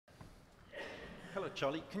hello,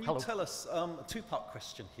 Charlie. Can you tell us a two-part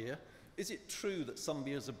question here? Is it true that some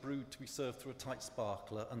beers are brewed to be served through a tight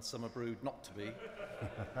sparkler and some are brewed not to be?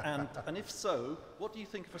 and if so, what do you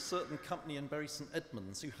think of a certain company in Bury St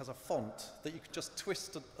Edmunds who has a font that you could just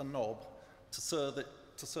twist a knob to serve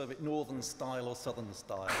it northern style or southern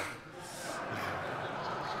style?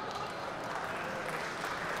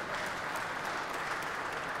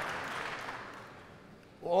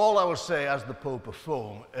 All I would say as the Pope of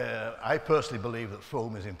foam, I personally believe that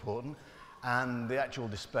foam is important and the actual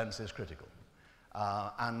dispense is critical.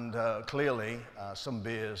 Clearly, some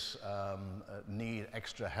beers need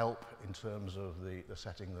extra help in terms of the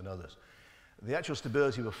setting than others. The actual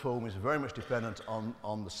stability of a foam is very much dependent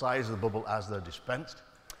on the size of the bubble as they're dispensed,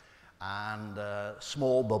 and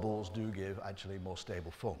small bubbles do give actually more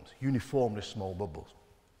stable foams, uniformly small bubbles.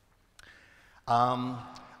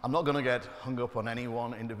 I'm not going to get hung up on any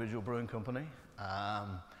one individual brewing company, but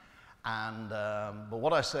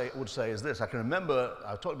what I would say is this. I can remember,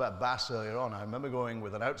 I talked about Bass earlier on, I remember going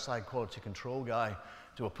with an outside quality control guy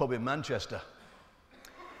to a pub in Manchester.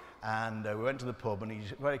 And we went to the pub and he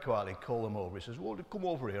very quietly called them over. He says, well, come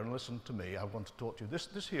over here and listen to me. I want to talk to you.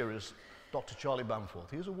 This here is Dr. Charlie Bamforth.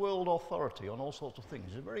 He's a world authority on all sorts of things.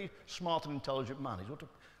 He's a very smart and intelligent man. He's got a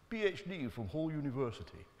PhD from Hull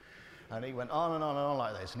University. And he went on and on and on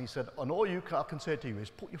like this. And he said, and all you can say to you is,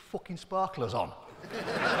 put your fucking sparklers on.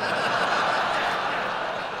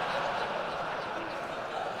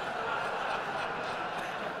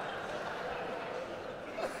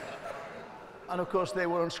 And of course, they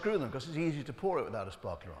were unscrewing them because it's easy to pour it without a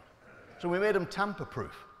sparkler on. So we made them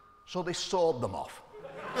tamper-proof. So they sawed them off.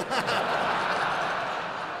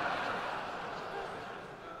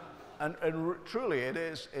 And truly, it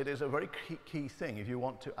is a very key thing if you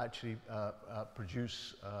want to actually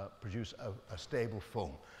produce a stable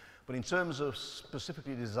foam. But in terms of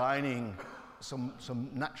specifically designing some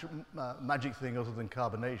natural magic thing other than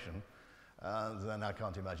carbonation, then I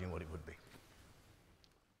can't imagine what it would be.